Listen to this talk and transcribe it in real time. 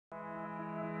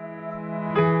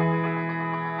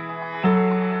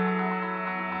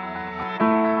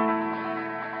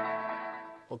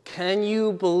can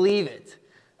you believe it?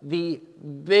 The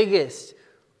biggest,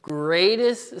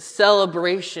 greatest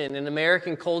celebration in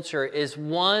American culture is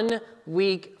 1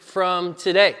 week from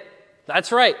today.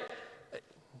 That's right.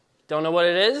 Don't know what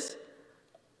it is?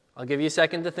 I'll give you a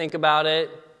second to think about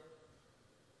it.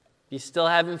 If you still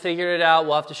haven't figured it out,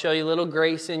 we'll have to show you a little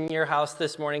grace in your house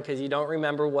this morning because you don't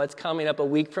remember what's coming up a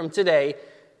week from today.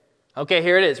 Okay,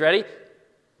 here it is. Ready?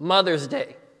 Mother's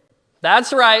Day.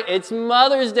 That's right. It's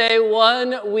Mother's Day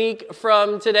 1 week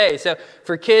from today. So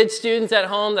for kids, students at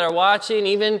home that are watching,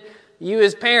 even you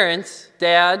as parents,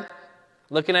 Dad,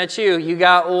 looking at you, you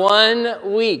got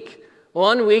 1 week.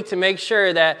 1 week to make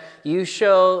sure that you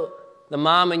show the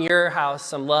mom in your house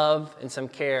some love and some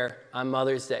care on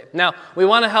Mother's Day. Now, we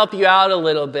want to help you out a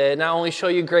little bit, not only show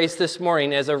you grace this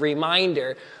morning as a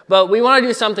reminder, but we want to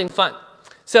do something fun.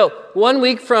 So 1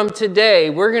 week from today,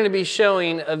 we're going to be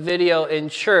showing a video in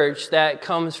church that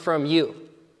comes from you.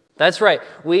 That's right.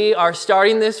 We are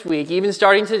starting this week, even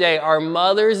starting today, our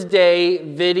Mother's Day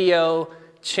video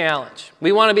challenge.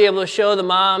 We want to be able to show the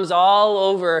moms all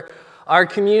over our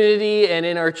community and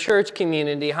in our church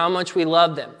community how much we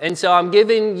love them. And so I'm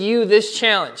giving you this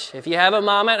challenge. If you have a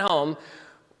mom at home,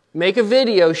 make a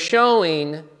video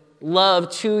showing love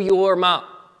to your mom.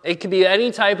 It could be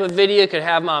any type of video. It could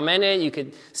have mom in it. You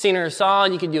could sing her a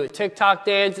song. You could do a TikTok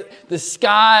dance. The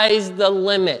sky's the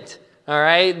limit. All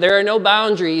right? There are no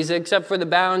boundaries except for the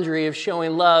boundary of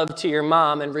showing love to your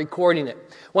mom and recording it.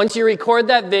 Once you record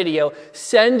that video,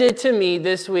 send it to me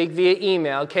this week via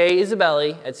email,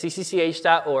 Isabelli at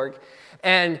ccch.org.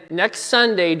 And next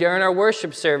Sunday during our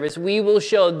worship service, we will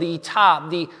show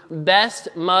the best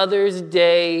Mother's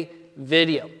Day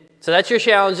video. So that's your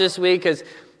challenge this week because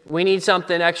we need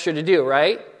something extra to do,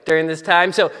 right, during this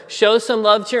time. So show some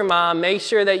love to your mom. Make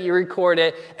sure that you record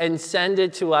it and send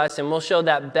it to us, and we'll show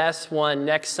that best one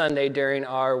next Sunday during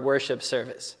our worship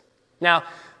service. Now,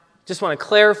 just want to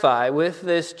clarify with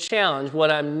this challenge,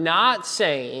 what I'm not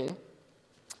saying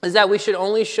is that we should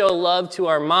only show love to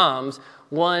our moms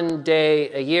 1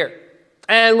 day a year.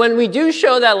 And when we do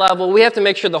show that love, well, we have to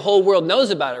make sure the whole world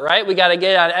knows about it, right? We got to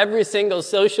get on every single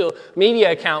social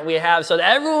media account we have so that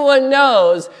everyone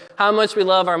knows how much we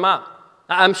love our mom.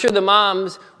 I'm sure the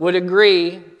moms would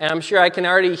agree, and I'm sure I can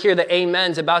already hear the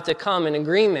amens about to come in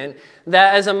agreement,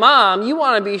 that as a mom, you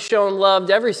want to be shown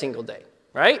loved every single day,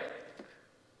 right?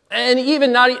 And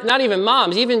even not even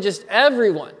moms, even just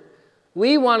everyone.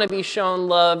 We want to be shown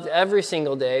loved every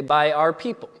single day by our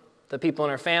people, the people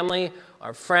in our family,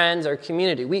 our friends, our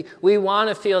community. We want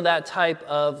to feel that type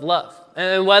of love.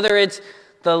 And whether it's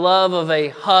the love of a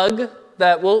hug,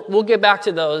 that we'll get back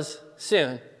to those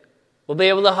soon. We'll be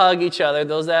able to hug each other,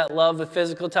 those that love the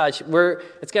physical touch.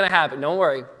 It's going to happen, don't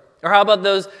worry. Or how about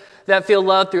those that feel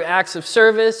love through acts of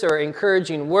service or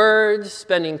encouraging words,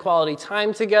 spending quality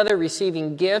time together,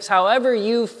 receiving gifts. However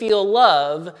you feel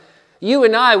love, you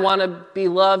and I want to be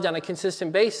loved on a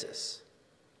consistent basis.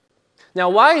 Now,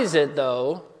 why is it,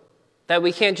 though, that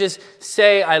we can't just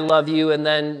say, I love you, and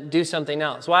then do something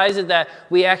else? Why is it that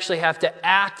we actually have to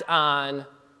act on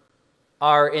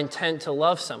our intent to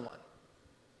love someone?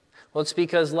 Well, it's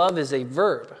because love is a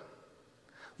verb.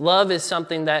 Love is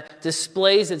something that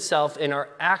displays itself in our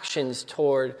actions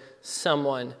toward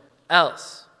someone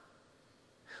else.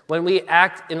 When we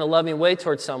act in a loving way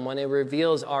towards someone, it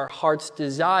reveals our heart's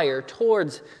desire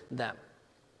towards them.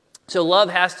 So love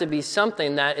has to be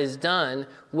something that is done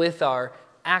with our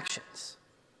actions.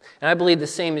 And I believe the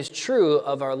same is true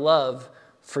of our love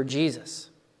for Jesus.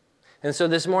 And so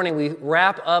this morning we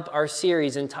wrap up our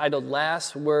series entitled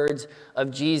Last Words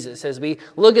of Jesus, as we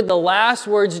look at the last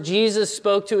words Jesus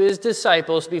spoke to his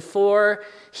disciples before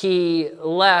he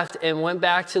left and went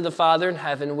back to the Father in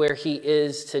heaven where he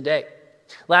is today.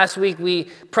 Last week we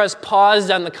pressed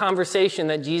pause on the conversation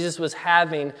that Jesus was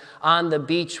having on the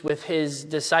beach with his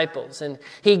disciples, and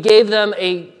he gave them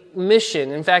a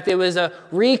mission. In fact, it was a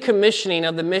recommissioning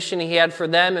of the mission he had for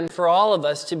them and for all of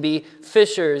us to be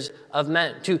fishers of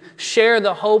men, to share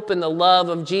the hope and the love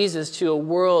of Jesus to a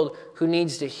world who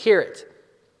needs to hear it.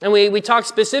 And we talked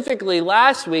specifically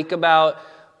last week about,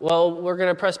 well, we're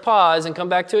going to press pause and come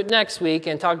back to it next week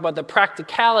and talk about the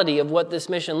practicality of what this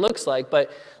mission looks like.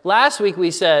 But last week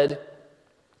we said,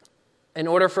 in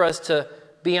order for us to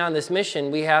be on this mission,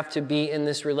 we have to be in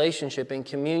this relationship and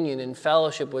communion and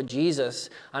fellowship with Jesus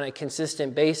on a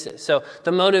consistent basis. So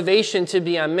the motivation to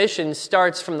be on mission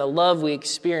starts from the love we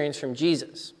experience from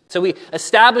Jesus. So we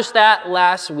established that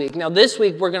last week. Now this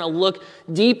week we're going to look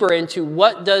deeper into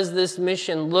what does this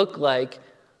mission look like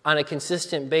on a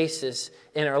consistent basis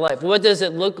in our life. What does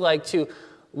it look like to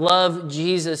love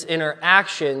Jesus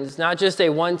interactions, not just a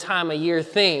one-time-a-year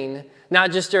thing,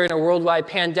 not just during a worldwide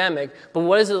pandemic, but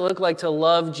what does it look like to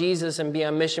love Jesus and be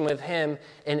on mission with him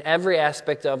in every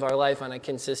aspect of our life on a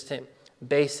consistent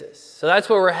basis? So that's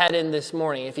where we're heading this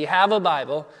morning. If you have a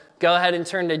Bible, go ahead and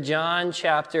turn to John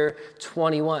chapter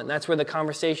 21. That's where the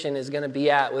conversation is going to be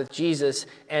at with Jesus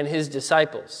and his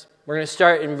disciples. We're going to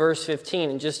start in verse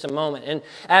 15 in just a moment. And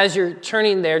as you're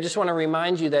turning there, just want to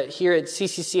remind you that here at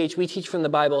CCCH, we teach from the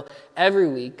Bible every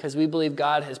week because we believe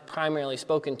God has primarily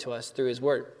spoken to us through his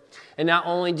word. And not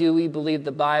only do we believe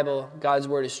the Bible, God's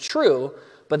word, is true,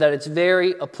 but that it's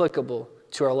very applicable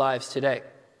to our lives today.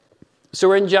 So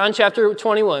we're in John chapter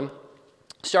 21.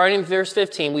 Starting in verse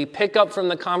 15, we pick up from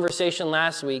the conversation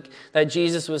last week that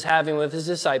Jesus was having with his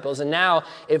disciples. And now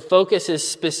it focuses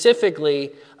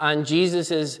specifically on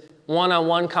Jesus'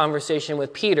 one-on-one conversation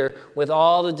with Peter, with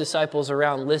all the disciples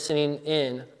around listening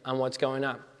in on what's going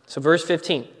on. So verse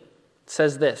 15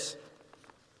 says this.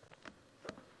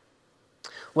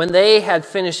 When they had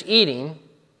finished eating,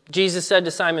 Jesus said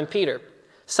to Simon Peter,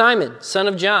 "Simon, son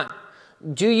of John,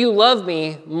 do you love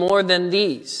me more than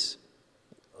these?"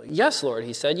 "Yes, Lord,"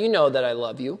 he said, "you know that I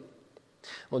love you."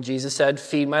 Well, Jesus said,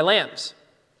 "Feed my lambs."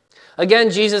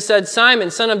 Again, Jesus said,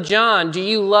 "Simon, son of John, do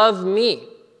you love me?"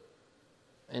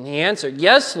 And he answered,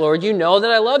 "Yes, Lord, you know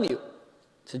that I love you."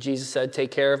 So Jesus said,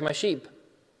 "Take care of my sheep."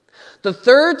 The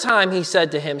third time he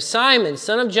said to him, "Simon,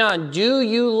 son of John, do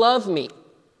you love me?"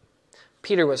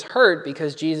 Peter was hurt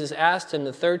because Jesus asked him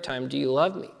the third time, "Do you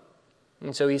love me?"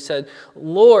 And so he said,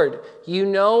 "Lord, you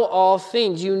know all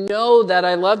things. You know that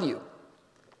I love you."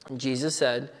 And Jesus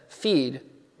said, "Feed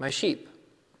my sheep."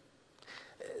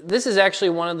 This is actually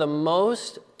one of the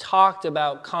most talked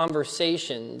about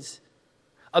conversations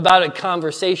about a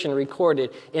conversation recorded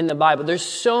in the Bible. There's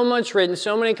so much written,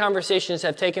 so many conversations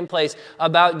have taken place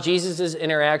about Jesus'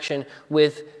 interaction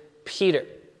with Peter.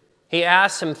 He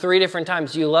asks him 3 different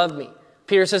times, "Do you love me?"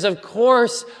 Peter says, "Of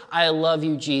course I love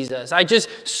you, Jesus. I just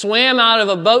swam out of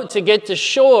a boat to get to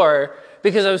shore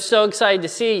because I was so excited to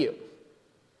see you."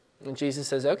 And Jesus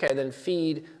says, "Okay, then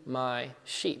feed my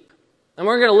sheep." And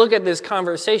we're going to look at this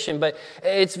conversation, but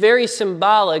it's very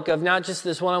symbolic of not just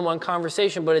this one-on-one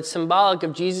conversation, but it's symbolic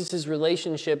of Jesus'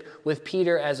 relationship with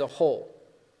Peter as a whole.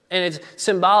 And it's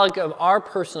symbolic of our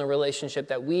personal relationship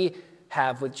that we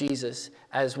have with Jesus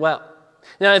as well.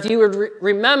 Now, if you would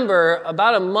remember,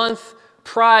 about a month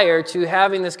prior to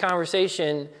having this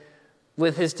conversation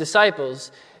with his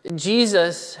disciples,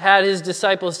 Jesus had his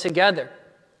disciples together.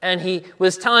 And he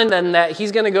was telling them that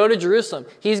he's going to go to Jerusalem.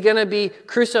 He's going to be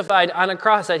crucified on a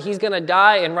cross, that he's going to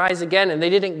die and rise again. And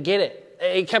they didn't get it.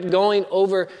 It kept going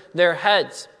over their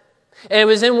heads. And it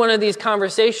was in one of these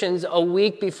conversations a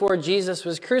week before Jesus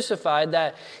was crucified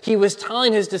that he was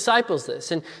telling his disciples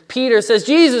this. And Peter says,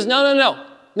 "Jesus, no.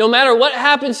 No matter what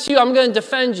happens to you, I'm going to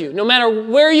defend you. No matter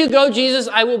where you go, Jesus,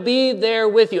 I will be there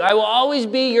with you. I will always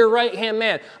be your right-hand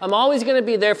man. I'm always going to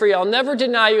be there for you. I'll never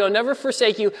deny you. I'll never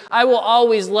forsake you. I will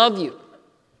always love you."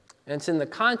 And it's in the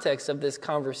context of this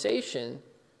conversation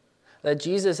that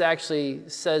Jesus actually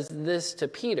says this to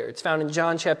Peter. It's found in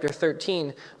John chapter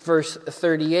 13, verse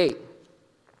 38.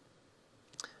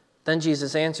 Then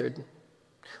Jesus answered,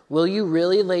 "Will you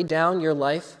really lay down your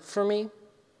life for me?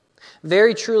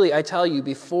 Very truly, I tell you,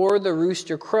 before the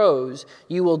rooster crows,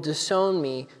 you will disown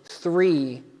me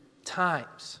 3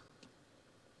 times.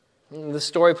 And the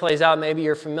story plays out, maybe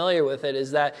you're familiar with it,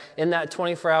 is that in that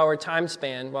 24-hour time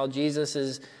span, while Jesus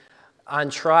is on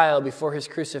trial before his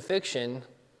crucifixion,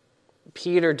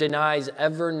 Peter denies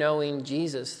ever knowing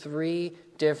Jesus 3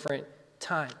 different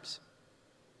times.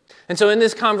 And so in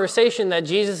this conversation that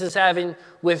Jesus is having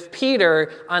with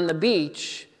Peter on the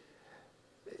beach,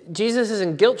 Jesus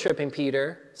isn't guilt-tripping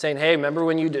Peter, saying, "Hey, remember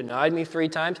when you denied me 3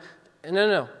 times?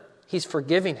 No. He's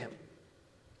forgiving him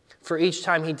for each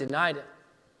time he denied it.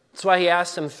 That's why he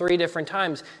asked him 3 different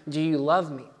times, "Do you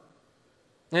love me?"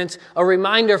 And it's a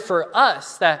reminder for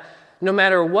us that no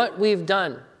matter what we've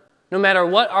done, no matter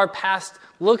what our past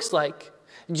looks like,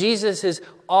 Jesus is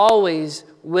always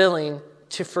willing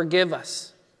to forgive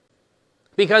us.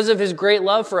 Because of his great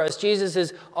love for us, Jesus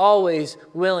is always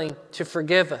willing to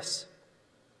forgive us.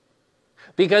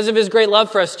 Because of his great love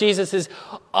for us, Jesus is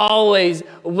always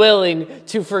willing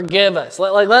to forgive us.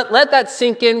 Let that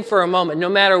sink in for a moment. No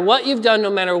matter what you've done,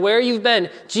 no matter where you've been,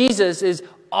 Jesus is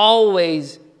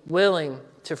always willing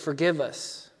to forgive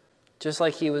us, just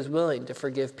like he was willing to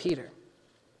forgive Peter.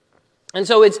 And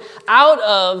so it's out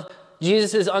of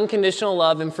Jesus' unconditional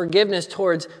love and forgiveness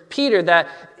towards Peter that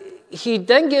he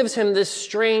then gives him this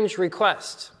strange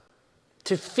request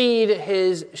to feed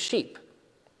his sheep.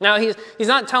 Now, he's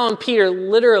not telling Peter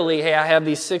literally, hey, I have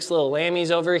these 6 little lammies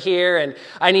over here, and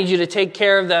I need you to take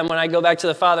care of them when I go back to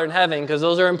the Father in heaven, because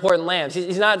those are important lambs.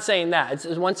 He's not saying that.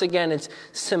 Once again, it's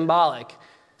symbolic.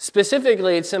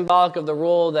 Specifically, it's symbolic of the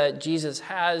role that Jesus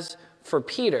has for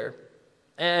Peter,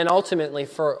 and ultimately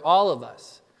for all of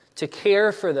us, to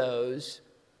care for those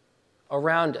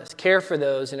around us, care for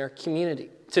those in our community,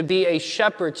 to be a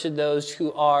shepherd to those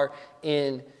who are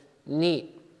in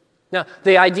need. Now,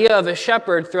 the idea of a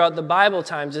shepherd throughout the Bible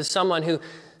times is someone who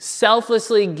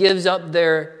selflessly gives up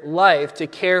their life to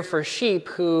care for sheep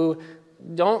who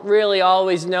don't really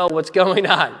always know what's going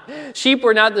on. Sheep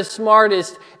were not the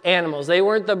smartest animals. They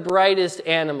weren't the brightest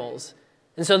animals.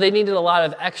 And so they needed a lot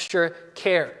of extra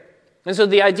care. And so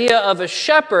the idea of a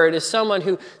shepherd is someone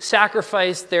who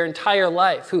sacrificed their entire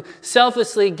life, who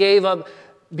selflessly gave up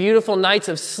beautiful nights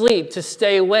of sleep to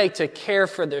stay awake to care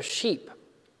for their sheep.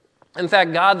 In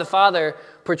fact, God the Father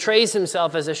portrays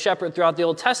himself as a shepherd throughout the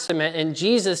Old Testament, and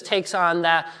Jesus takes on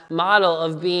that model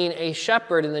of being a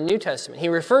shepherd in the New Testament. He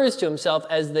refers to himself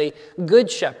as the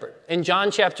Good Shepherd. In John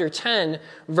chapter 10,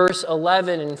 verse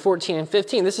 11 and 14 and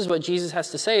 15, this is what Jesus has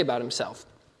to say about himself.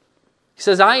 He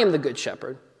says, I am the Good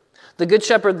Shepherd. The Good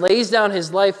Shepherd lays down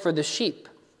his life for the sheep.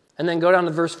 And then go down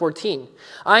to verse 14.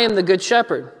 I am the Good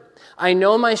Shepherd. I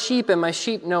know my sheep, and my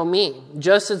sheep know me,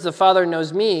 just as the Father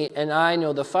knows me, and I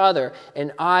know the Father,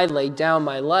 and I lay down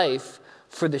my life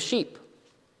for the sheep.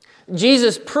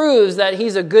 Jesus proves that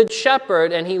he's a good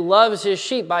shepherd, and he loves his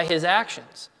sheep by his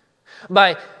actions,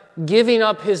 by giving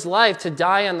up his life to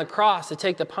die on the cross, to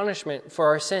take the punishment for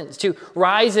our sins, to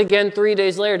rise again 3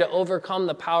 days later to overcome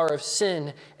the power of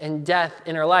sin and death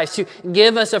in our lives, to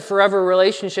give us a forever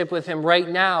relationship with him right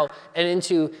now and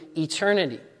into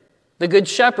eternity. The Good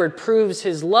Shepherd proves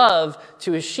his love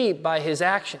to his sheep by his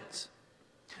actions.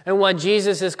 And what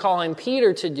Jesus is calling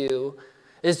Peter to do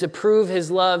is to prove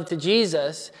his love to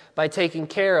Jesus by taking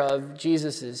care of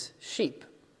Jesus' sheep,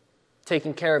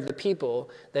 taking care of the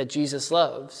people that Jesus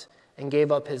loves and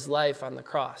gave up his life on the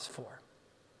cross for.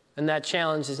 And that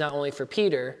challenge is not only for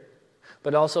Peter,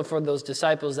 but also for those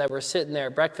disciples that were sitting there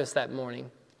at breakfast that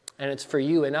morning. And it's for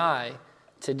you and I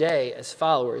today as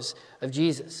followers of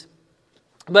Jesus.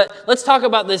 But let's talk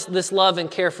about this love and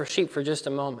care for sheep for just a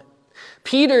moment.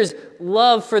 Peter's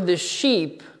love for the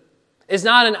sheep is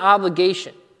not an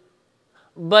obligation,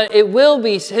 but it will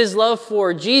be, his love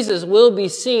for Jesus will be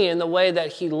seen in the way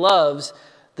that he loves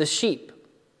the sheep.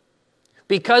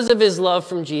 Because of his love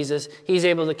from Jesus, he's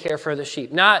able to care for the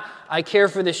sheep. Not, I care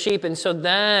for the sheep and so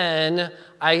then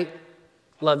I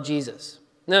love Jesus.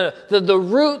 No. The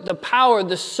root, the power,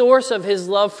 the source of his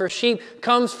love for sheep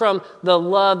comes from the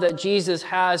love that Jesus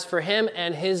has for him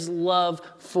and his love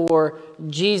for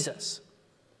Jesus.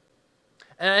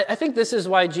 And I think this is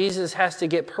why Jesus has to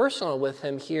get personal with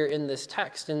him here in this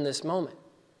text, in this moment.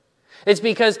 It's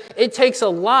because it takes a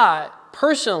lot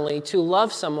personally to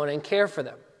love someone and care for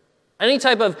them. Any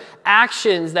type of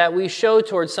actions that we show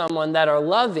towards someone that are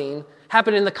loving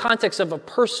happen in the context of a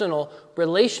personal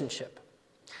relationship.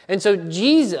 And so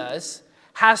Jesus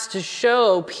has to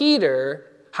show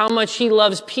Peter how much he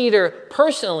loves Peter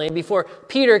personally before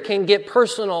Peter can get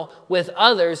personal with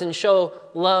others and show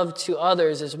love to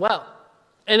others as well.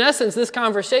 In essence, this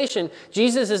conversation,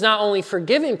 Jesus is not only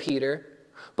forgiving Peter,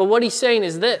 but what he's saying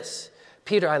is this: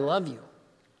 Peter, I love you.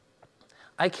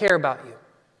 I care about you.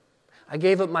 I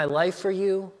gave up my life for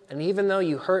you, and even though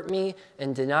you hurt me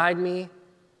and denied me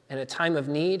in a time of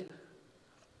need,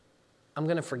 I'm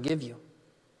going to forgive you.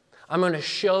 I'm going to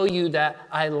show you that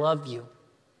I love you.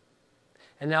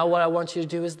 And now what I want you to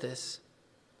do is this.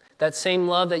 That same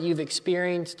love that you've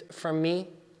experienced from me,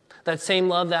 that same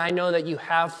love that I know that you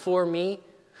have for me,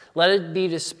 let it be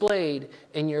displayed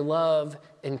in your love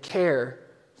and care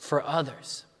for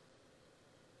others.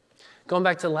 Going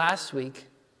back to last week,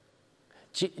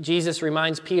 Jesus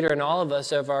reminds Peter and all of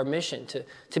us of our mission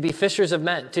to be fishers of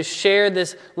men, to share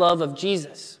this love of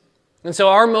Jesus. And so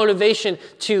our motivation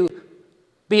to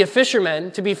be a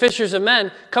fisherman, to be fishers of men,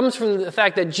 comes from the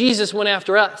fact that Jesus went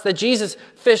after us, that Jesus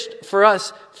fished for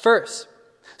us first.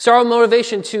 So our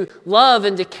motivation to love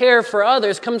and to care for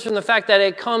others comes from the fact that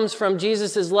it comes from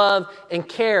Jesus' love and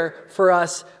care for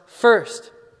us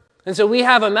first. And so we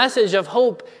have a message of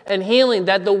hope and healing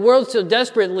that the world so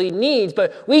desperately needs,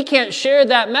 but we can't share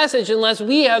that message unless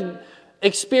we have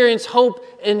experienced hope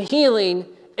and healing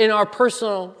in our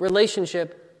personal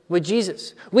relationship with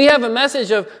Jesus. We have a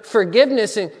message of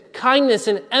forgiveness and kindness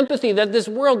and empathy that this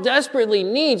world desperately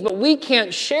needs, but we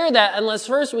can't share that unless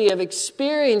first we have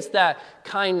experienced that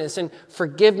kindness and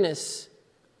forgiveness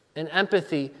and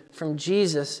empathy from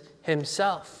Jesus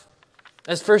himself.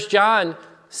 As 1 John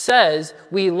says,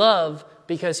 we love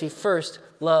because he first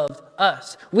loved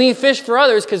us. We fish for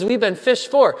others because we've been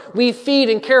fished for. We feed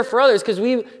and care for others because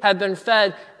we have been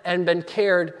fed and been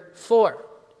cared for.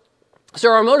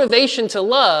 So our motivation to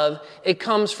love, it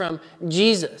comes from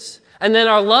Jesus. And then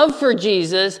our love for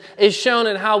Jesus is shown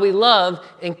in how we love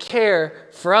and care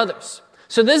for others.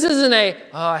 So this isn't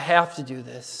I have to do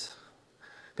this.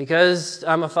 Because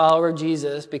I'm a follower of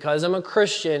Jesus, because I'm a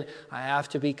Christian, I have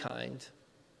to be kind.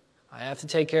 I have to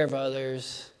take care of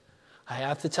others. I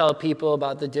have to tell people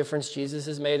about the difference Jesus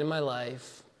has made in my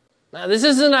life. Now, this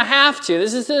isn't a have to.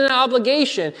 This isn't an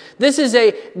obligation. This is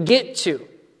a get to.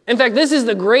 In fact, this is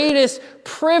the greatest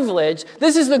privilege.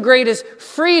 This is the greatest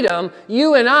freedom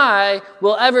you and I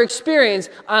will ever experience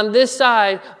on this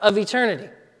side of eternity.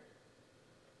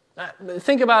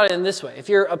 Think about it in this way. If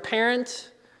you're a parent,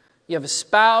 you have a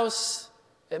spouse,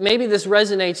 maybe this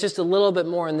resonates just a little bit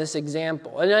more in this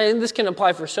example. And this can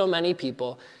apply for so many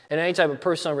people in any type of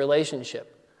personal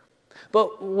relationship.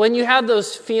 But when you have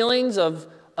those feelings of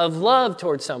love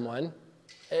towards someone,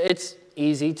 it's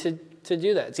easy to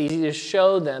do that. It's easy to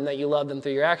show them that you love them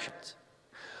through your actions.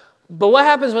 But what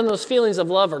happens when those feelings of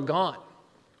love are gone?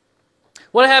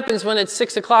 What happens when it's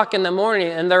 6 o'clock in the morning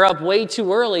and they're up way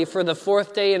too early for the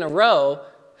 4th day in a row,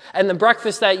 and the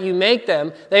breakfast that you make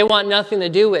them, they want nothing to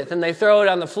do with, and they throw it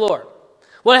on the floor?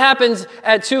 What happens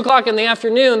at 2 o'clock in the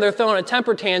afternoon, they're throwing a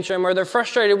temper tantrum, or they're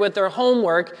frustrated with their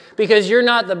homework because you're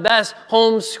not the best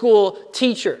homeschool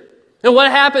teacher? And what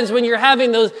happens when you're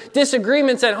having those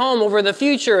disagreements at home over the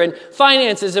future and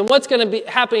finances and what's going to be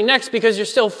happening next because you're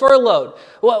still furloughed?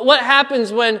 What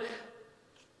happens when...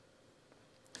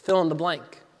 fill in the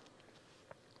blank.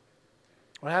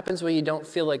 What happens when you don't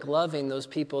feel like loving those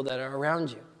people that are around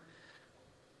you?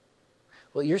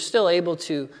 Well, you're still able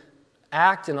to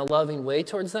act in a loving way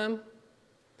towards them.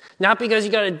 Not because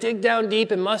you got to dig down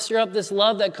deep and muster up this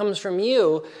love that comes from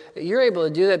you. You're able to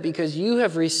do that because you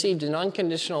have received an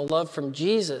unconditional love from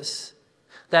Jesus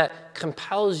that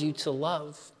compels you to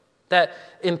love, that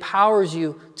empowers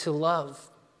you to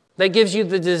love, that gives you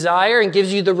the desire and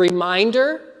gives you the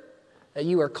reminder that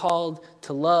you are called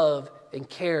to love and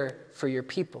care for your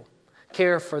people,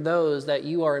 care for those that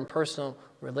you are in personal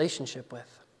relationship with.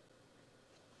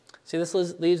 See, this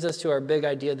leads us to our big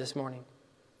idea this morning.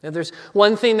 If there's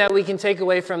one thing that we can take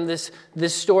away from this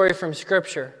story from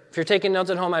Scripture, if you're taking notes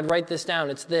at home, I'd write this down.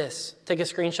 It's this. Take a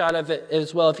screenshot of it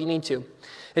as well if you need to.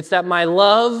 It's that my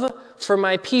love for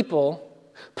my people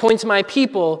points my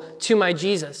people to my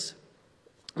Jesus.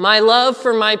 My love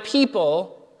for my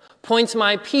people points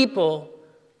my people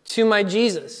to my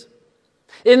Jesus.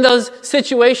 In those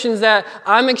situations that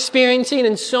I'm experiencing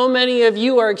and so many of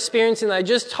you are experiencing that I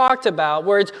just talked about,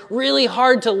 where it's really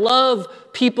hard to love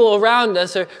people around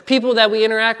us or people that we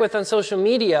interact with on social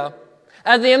media,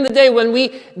 at the end of the day, when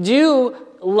we do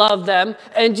love them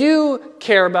and do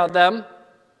care about them,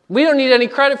 we don't need any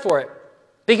credit for it.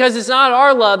 Because it's not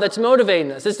our love that's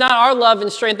motivating us. It's not our love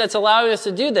and strength that's allowing us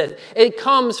to do this. It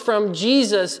comes from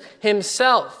Jesus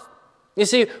himself. You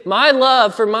see, my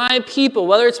love for my people,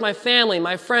 whether it's my family,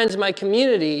 my friends, my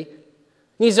community,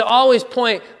 needs to always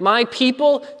point my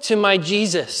people to my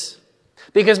Jesus.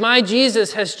 Because my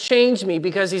Jesus has changed me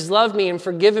because he's loved me and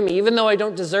forgiven me, even though I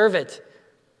don't deserve it.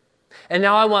 And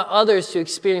now I want others to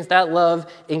experience that love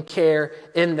and care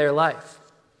in their life.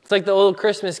 It's like the old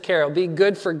Christmas carol, be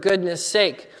good for goodness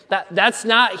sake. That's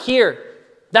not here.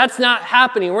 That's not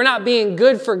happening. We're not being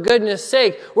good for goodness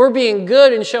sake. We're being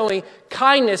good and showing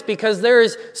kindness because there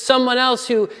is someone else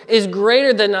who is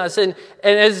greater than us and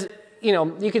as,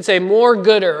 you could say more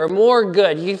gooder or more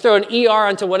good. You can throw an ER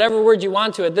onto whatever word you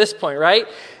want to at this point, right?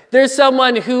 There's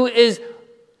someone who is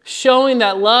showing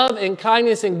that love and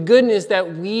kindness and goodness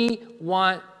that we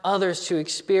want others to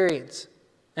experience.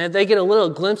 And if they get a little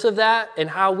glimpse of that and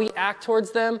how we act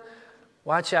towards them,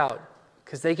 watch out,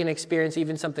 because they can experience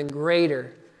even something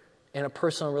greater in a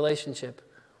personal relationship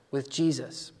with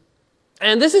Jesus.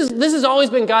 And this has always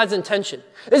been God's intention.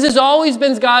 This has always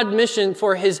been God's mission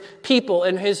for his people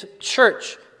and his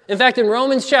church. In fact, in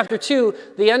Romans chapter 2,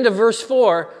 the end of verse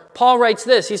 4, Paul writes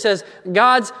this. He says,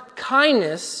 God's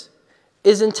kindness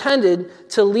is intended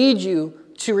to lead you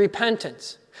to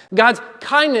repentance. God's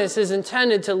kindness is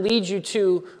intended to lead you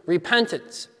to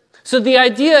repentance. So the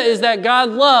idea is that God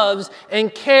loves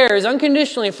and cares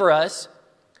unconditionally for us.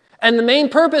 And the main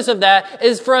purpose of that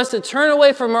is for us to turn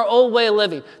away from our old way of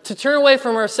living, to turn away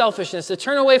from our selfishness, to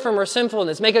turn away from our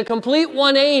sinfulness, make a complete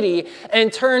 180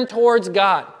 and turn towards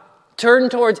God. Turn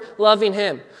towards loving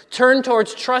him. Turn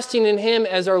towards trusting in him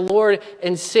as our Lord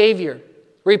and Savior.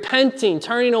 Repenting,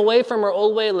 turning away from our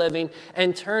old way of living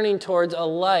and turning towards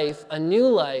a new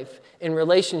life in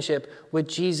relationship with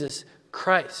Jesus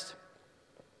Christ.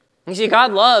 You see,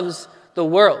 God loves the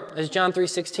world, as John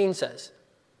 3:16 says.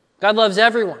 God loves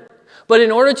everyone. But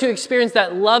in order to experience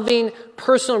that loving,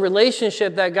 personal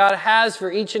relationship that God has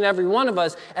for each and every one of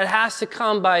us, it has to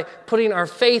come by putting our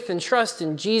faith and trust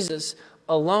in Jesus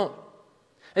alone.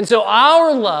 And so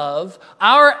our love,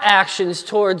 our actions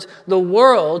towards the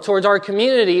world, towards our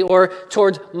community, or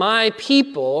towards my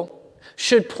people,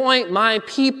 should point my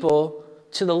people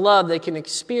to the love they can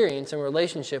experience in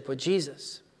relationship with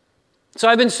Jesus. So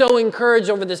I've been so encouraged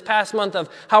over this past month of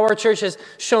how our church has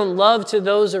shown love to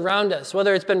those around us,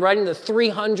 whether it's been writing the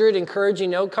 300 encouraging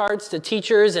note cards to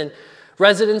teachers and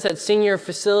residents at senior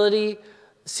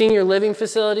living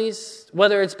facilities,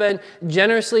 whether it's been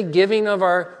generously giving of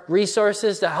our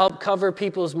resources to help cover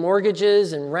people's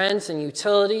mortgages and rents and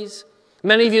utilities.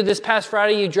 Many of you this past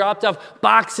Friday, you dropped off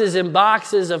boxes and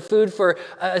boxes of food for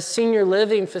a senior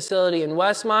living facility in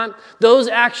Westmont. Those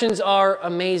actions are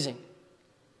amazing.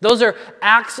 Those are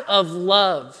acts of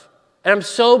love. And I'm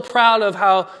so proud of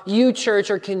how you,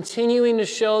 church, are continuing to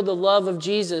show the love of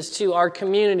Jesus to our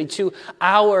community, to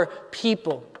our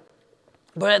people.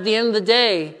 But at the end of the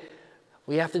day,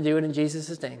 we have to do it in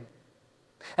Jesus' name.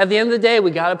 At the end of the day, we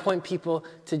got to point people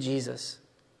to Jesus.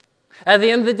 At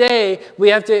the end of the day, we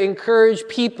have to encourage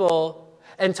people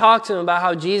and talk to them about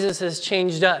how Jesus has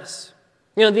changed us.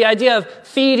 You know, the idea of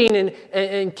feeding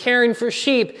and caring for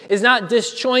sheep is not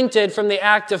disjointed from the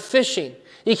act of fishing.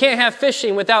 You can't have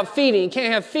fishing without feeding. You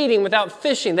can't have feeding without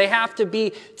fishing. They have to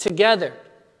be together.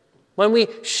 When we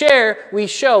share, we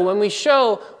show. When we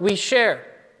show, we share.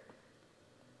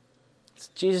 It's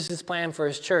Jesus' plan for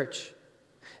his church.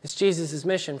 It's Jesus'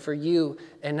 mission for you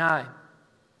and I.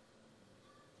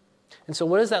 And so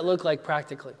what does that look like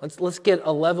practically? Let's get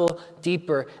a level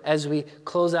deeper as we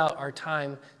close out our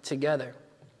time together.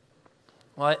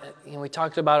 Well, we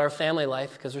talked about our family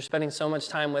life because we're spending so much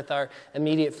time with our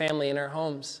immediate family in our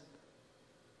homes.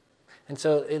 And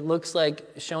so it looks like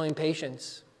showing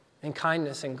patience and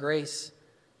kindness and grace,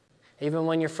 even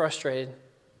when you're frustrated,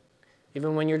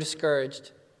 even when you're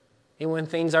discouraged, even when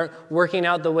things aren't working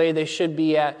out the way they should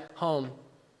be at home.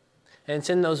 And it's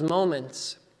in those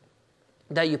moments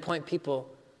that you point people,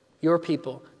 your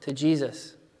people, to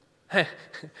Jesus.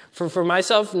 For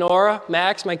myself, Nora,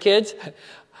 Max, my kids,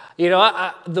 you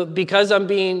know, because I'm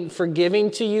being forgiving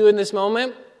to you in this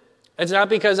moment, it's not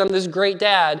because I'm this great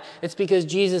dad. It's because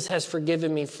Jesus has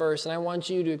forgiven me first. And I want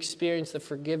you to experience the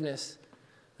forgiveness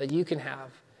that you can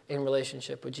have in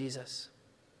relationship with Jesus.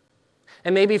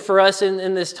 And maybe for us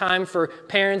in this time, for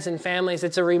parents and families,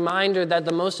 it's a reminder that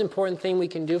the most important thing we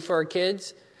can do for our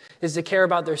kids is to care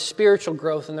about their spiritual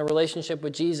growth in their relationship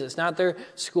with Jesus, not their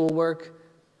schoolwork,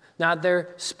 not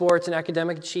their sports and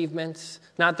academic achievements,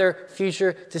 not their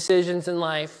future decisions in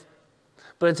life,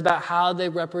 but it's about how they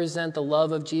represent the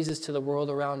love of Jesus to the world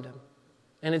around them.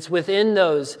 And it's within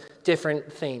those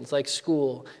different things like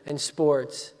school and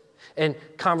sports and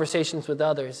conversations with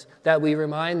others that we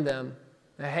remind them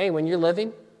that, hey, when you're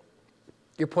living,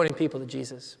 you're pointing people to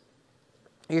Jesus.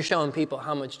 You're showing people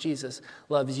how much Jesus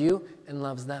loves you and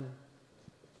loves them.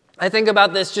 I think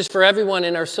about this just for everyone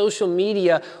in our social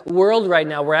media world right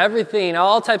now, where everything,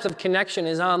 all types of connection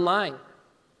is online.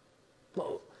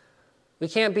 We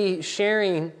can't be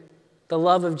sharing the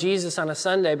love of Jesus on a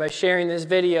Sunday by sharing this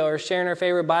video or sharing our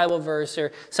favorite Bible verse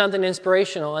or something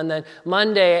inspirational, and then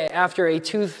Monday after a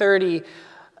 2:30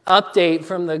 update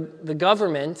from the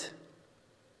government,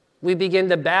 we begin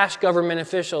to bash government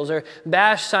officials or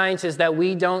bash scientists that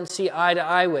we don't see eye to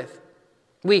eye with.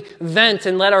 We vent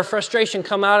and let our frustration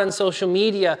come out on social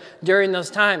media during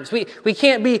those times. We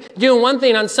can't be doing one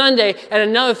thing on Sunday and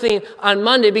another thing on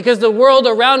Monday because the world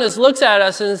around us looks at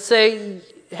us and say,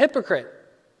 hypocrite.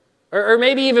 Or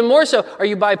maybe even more so, are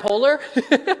you bipolar?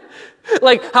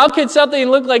 Like, how could something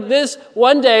look like this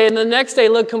one day and the next day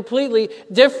look completely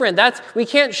different? We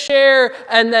can't share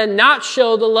and then not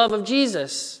show the love of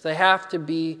Jesus. They have to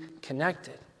be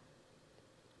connected.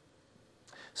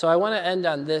 So I want to end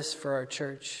on this for our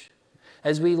church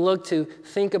as we look to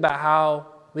think about how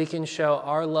we can show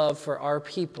our love for our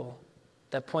people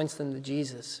that points them to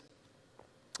Jesus.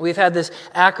 We've had this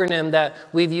acronym that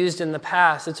we've used in the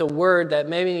past. It's a word that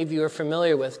many of you are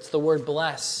familiar with. It's the word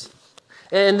bless.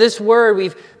 And this word,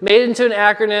 we've made it into an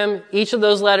acronym. Each of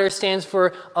those letters stands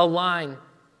for a line.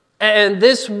 And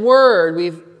this word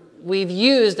we've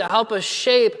used to help us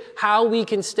shape how we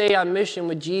can stay on mission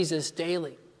with Jesus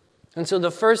daily. And so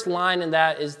the first line in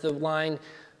that is the line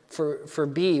for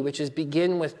B, which is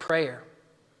begin with prayer.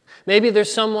 Maybe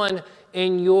there's someone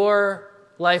in your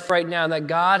life right now that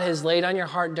God has laid on your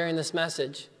heart during this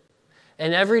message.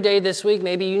 And every day this week,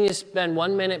 maybe you need to spend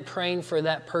 1 minute praying for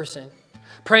that person.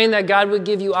 Praying that God would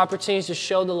give you opportunities to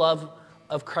show the love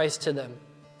of Christ to them.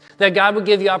 That God would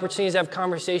give you opportunities to have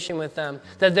conversation with them.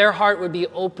 That their heart would be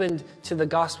opened to the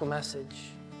gospel message.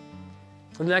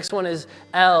 The next one is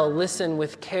L, listen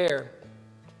with care.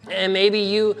 And maybe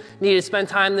you need to spend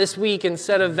time this week,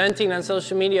 instead of venting on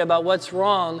social media about what's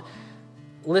wrong,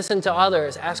 listen to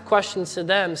others, ask questions to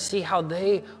them, see how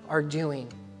they are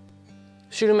doing.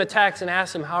 Shoot them a text and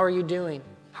ask them, how are you doing?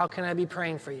 How can I be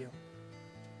praying for you?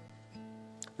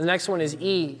 The next one is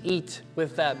E, eat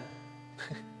with them.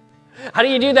 How do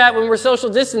you do that when we're social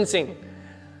distancing?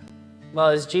 Well,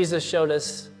 as Jesus showed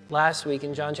us last week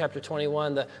in John chapter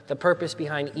 21, the purpose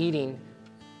behind eating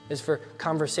is for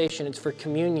conversation, it's for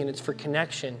communion, it's for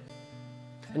connection.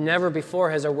 And never before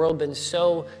has our world been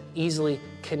so easily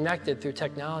connected through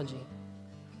technology.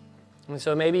 And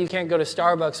so maybe you can't go to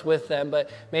Starbucks with them, but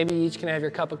maybe you each can have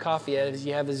your cup of coffee as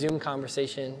you have a Zoom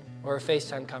conversation or a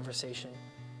FaceTime conversation.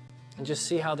 And just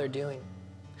see how they're doing.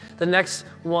 The next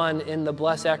one in the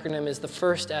BLESS acronym is the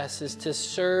first S, is to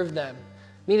serve them.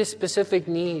 Meet a specific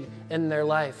need in their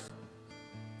life.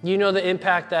 You know the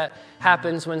impact that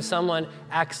happens when someone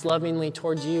acts lovingly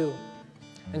towards you.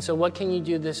 And so what can you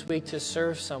do this week to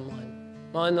serve someone?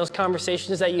 Well, in those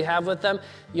conversations that you have with them,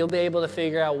 you'll be able to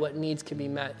figure out what needs can be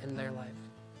met in their life.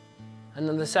 And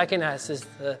then the second S is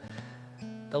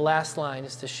the last line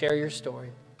is to share your story.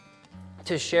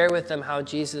 To share with them how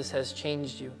Jesus has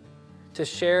changed you. To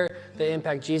share the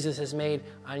impact Jesus has made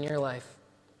on your life.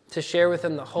 To share with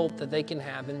them the hope that they can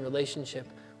have in relationship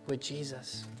with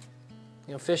Jesus.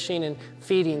 You know, fishing and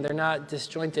feeding, they're not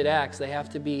disjointed acts. They have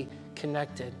to be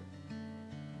connected.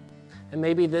 And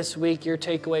maybe this week your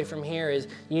takeaway from here is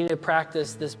you need to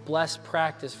practice this blessed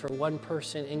practice for one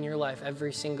person in your life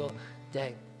every single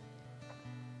day.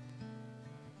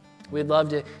 We'd love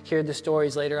to hear the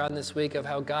stories later on this week of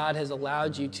how God has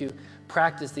allowed you to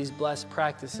practice these blessed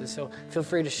practices. So feel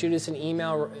free to shoot us an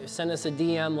email, send us a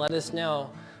DM, let us know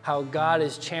how God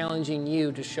is challenging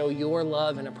you to show your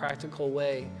love in a practical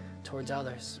way towards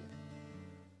others.